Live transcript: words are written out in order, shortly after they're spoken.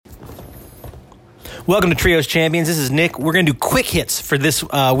Welcome to Trios Champions. This is Nick. We're going to do quick hits for this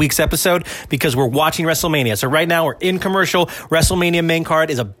week's episode because we're watching WrestleMania. So right now we're in commercial. WrestleMania main card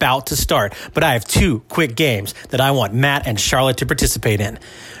is about to start. But I have two quick games that I want Matt and Charlotte to participate in.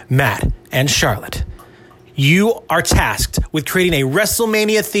 Matt and Charlotte, you are tasked with creating a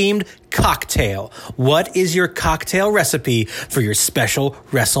WrestleMania-themed cocktail. What is your cocktail recipe for your special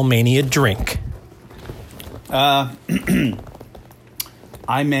WrestleMania drink? I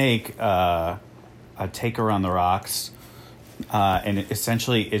make a Taker on the Rocks, and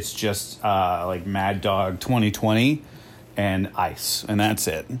essentially it's just like Mad Dog 2020 and ice, and that's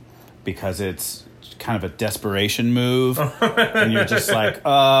it, because it's kind of a desperation move, and you're just like,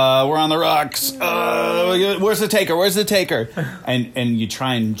 we're on the rocks, where's the Taker, and you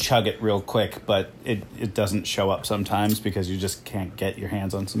try and chug it real quick, but it doesn't show up sometimes because you just can't get your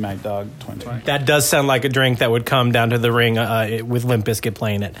hands on some Mad Dog 2020. That does sound like a drink that would come down to the ring with Limp Bizkit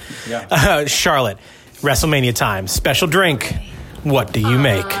playing it. Yeah. Charlotte, WrestleMania time, special drink. What do you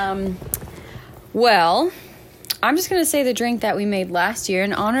make? Well, I'm just going to say the drink that we made last year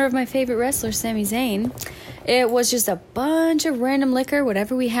in honor of my favorite wrestler, Sami Zayn. It was just a bunch of random liquor,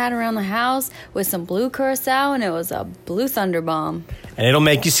 whatever we had around the house, with some blue curacao, and it was a blue thunder bomb. And it'll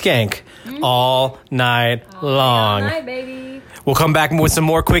make you skank all night long. All night, baby. We'll come back with some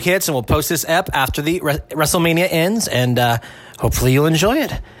more quick hits, and we'll post this ep after the WrestleMania ends, and hopefully you'll enjoy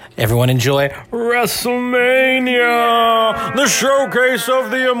it. Everyone enjoy WrestleMania, the showcase of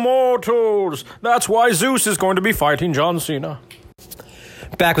the immortals. That's why Zeus is going to be fighting John Cena.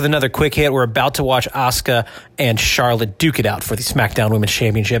 Back with another quick hit. We're about to watch Asuka and Charlotte duke it out for the SmackDown Women's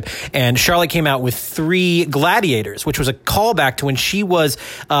Championship. And Charlotte came out with 3 gladiators, which was a callback to when she was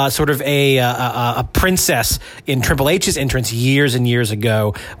sort of a princess in Triple H's entrance years and years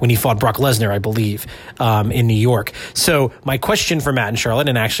ago when he fought Brock Lesnar, I believe, in New York. So my question for Matt and Charlotte,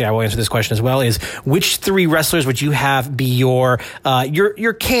 and actually I will answer this question as well, is which 3 wrestlers would you have be your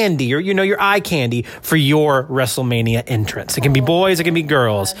candy, your eye candy for your WrestleMania entrance? It can be boys, it can be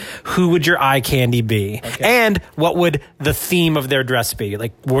girls. Who would your eye candy be? Okay. And what would the theme of their dress be?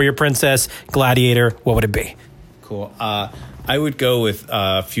 Like warrior princess, gladiator, what would it be? Cool. I would go with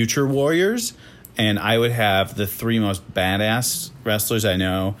Future Warriors, and I would have the 3 most badass wrestlers I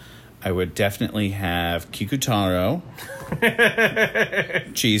know. I would definitely have Kikutaro,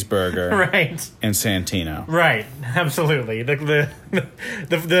 Cheeseburger, right, and Santino. Right, absolutely. The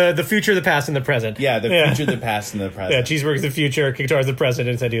future, the past, and the present. Yeah, the future, the past, and the present. Yeah, Cheeseburger's the future, Kikutaro's the present,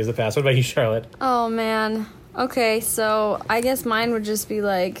 and Santino's the past. What about you, Charlotte? Oh, man. Okay, so I guess mine would just be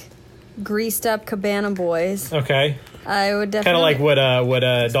like greased up Cabana Boys. Okay. I would definitely... Kind of like what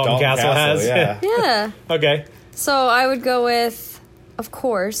Dalton Castle has. Yeah. Yeah. Okay. So I would go with, of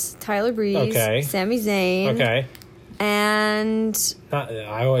course, Tyler Breeze, okay, Sami Zayn. Okay. And...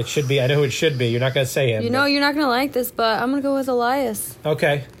 it should be. I know who it should be. You're not going to say him. You know you're not going to like this, but I'm going to go with Elias.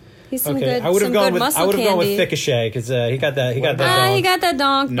 Okay. He's some good, I would have gone with candy. Ricochet because he got that. He got that. Donk. He got that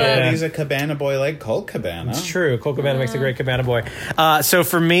donk. No, but he's a Cabana boy like Colt Cabana. It's true. Colt Cabana makes a great Cabana boy. So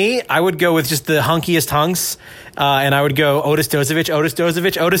for me, I would go with just the hunkiest hunks, and I would go Otis Dozovich.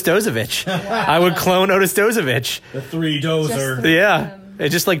 I would clone Otis Dozovich. The 3 dozer. Yeah,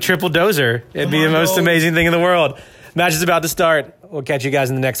 it's just like triple dozer. It'd be the most amazing thing in the world. Match is about to start. We'll catch you guys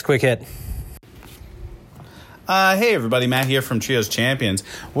in the next quick hit. Hey everybody, Matt here from Trios Champions.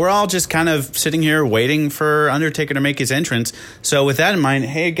 We're all just kind of sitting here waiting for Undertaker to make his entrance. So with that in mind,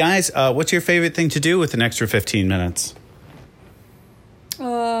 hey guys, what's your favorite thing to do with an extra 15 minutes?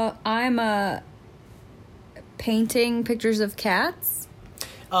 I'm painting pictures of cats.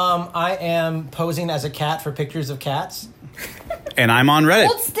 I am posing as a cat for pictures of cats. And I'm on Reddit.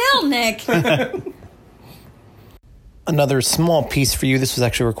 Hold still, Nick. Another small piece for you. This was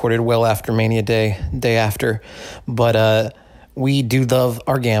actually recorded well after Mania day after. But we do love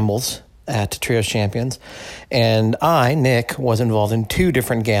our gambles at Trios Champions. And I, Nick, was involved in 2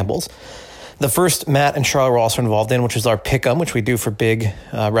 different gambles. The first, Matt and Charlotte were also involved in, which is our pick'em, which we do for big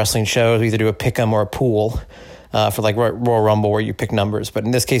wrestling shows. We either do a pick'em or a pool for like Royal Rumble where you pick numbers. But in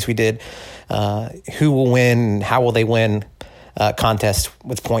this case, we did who will win, how will they win contest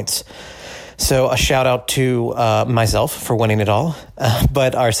with points. So a shout out to myself for winning it all.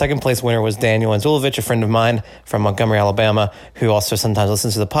 But our second place winner was Daniel Anzulovich, a friend of mine from Montgomery, Alabama, who also sometimes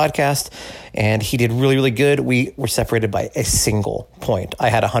listens to the podcast. And he did really, really good. We were separated by a single point. I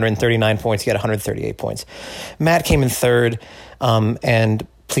had 139 points. He had 138 points. Matt came in third. And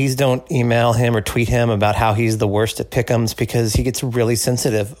please don't email him or tweet him about how he's the worst at pick'ems, because he gets really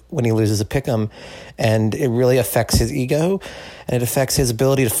sensitive when he loses a pick'em, and it really affects his ego, and it affects his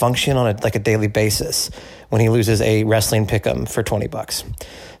ability to function on a daily basis when he loses a wrestling pick'em for $20.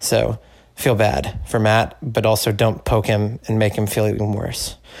 So feel bad for Matt, but also don't poke him and make him feel even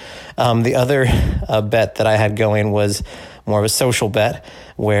worse. The other bet that I had going was more of a social bet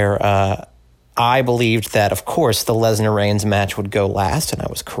where I believed that, of course, the Lesnar-Reigns match would go last, and I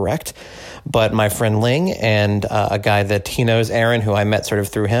was correct. But my friend Ling and a guy that he knows, Aaron, who I met sort of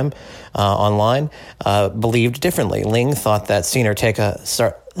through him online, believed differently. Ling thought that Cena Taker,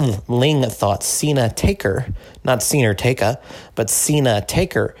 not Cena Taker, but Cena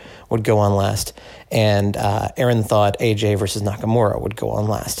Taker would go on last. And Aaron thought AJ versus Nakamura would go on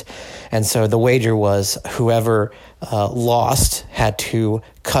last. And so the wager was whoever lost had to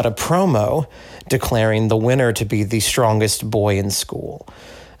cut a promo declaring the winner to be the strongest boy in school.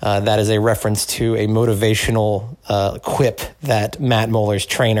 That is a reference to a motivational quip that Matt Moeller's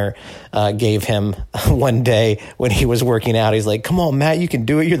trainer gave him one day when he was working out. He's like, "Come on, Matt, you can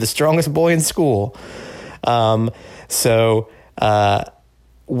do it. You're the strongest boy in school."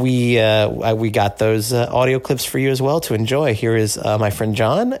 We got those audio clips for you as well to enjoy. Here is my friend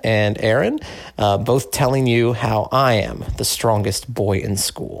John and Aaron, both telling you how I am the strongest boy in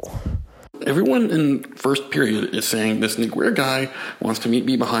school. Everyone in first period is saying this Nick Ware guy wants to meet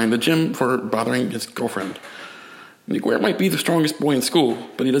me behind the gym for bothering his girlfriend. Nick Ware might be the strongest boy in school,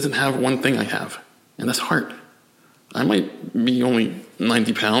 but he doesn't have one thing I have, and that's heart. I might be only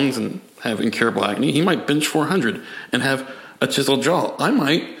 90 pounds and have incurable acne. He might bench 400 and have a chiseled jaw. I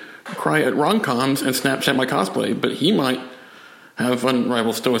might cry at rom-coms and Snapchat my cosplay, but he might have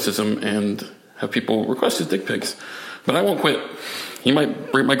unrivaled stoicism and have people request his dick pics. But I won't quit. He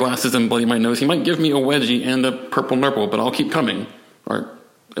might break my glasses and bloody my nose. He might give me a wedgie and a purple nurple, but I'll keep coming. Or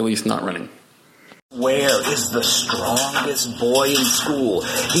at least not running. Ware is the strongest boy in school.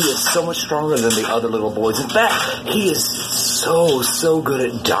 He is so much stronger than the other little boys. In fact, he is so good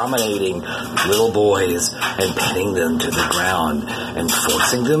at dominating little boys and pinning them to the ground and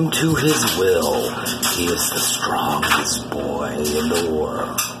forcing them to his will. He is the strongest boy in the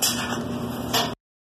world.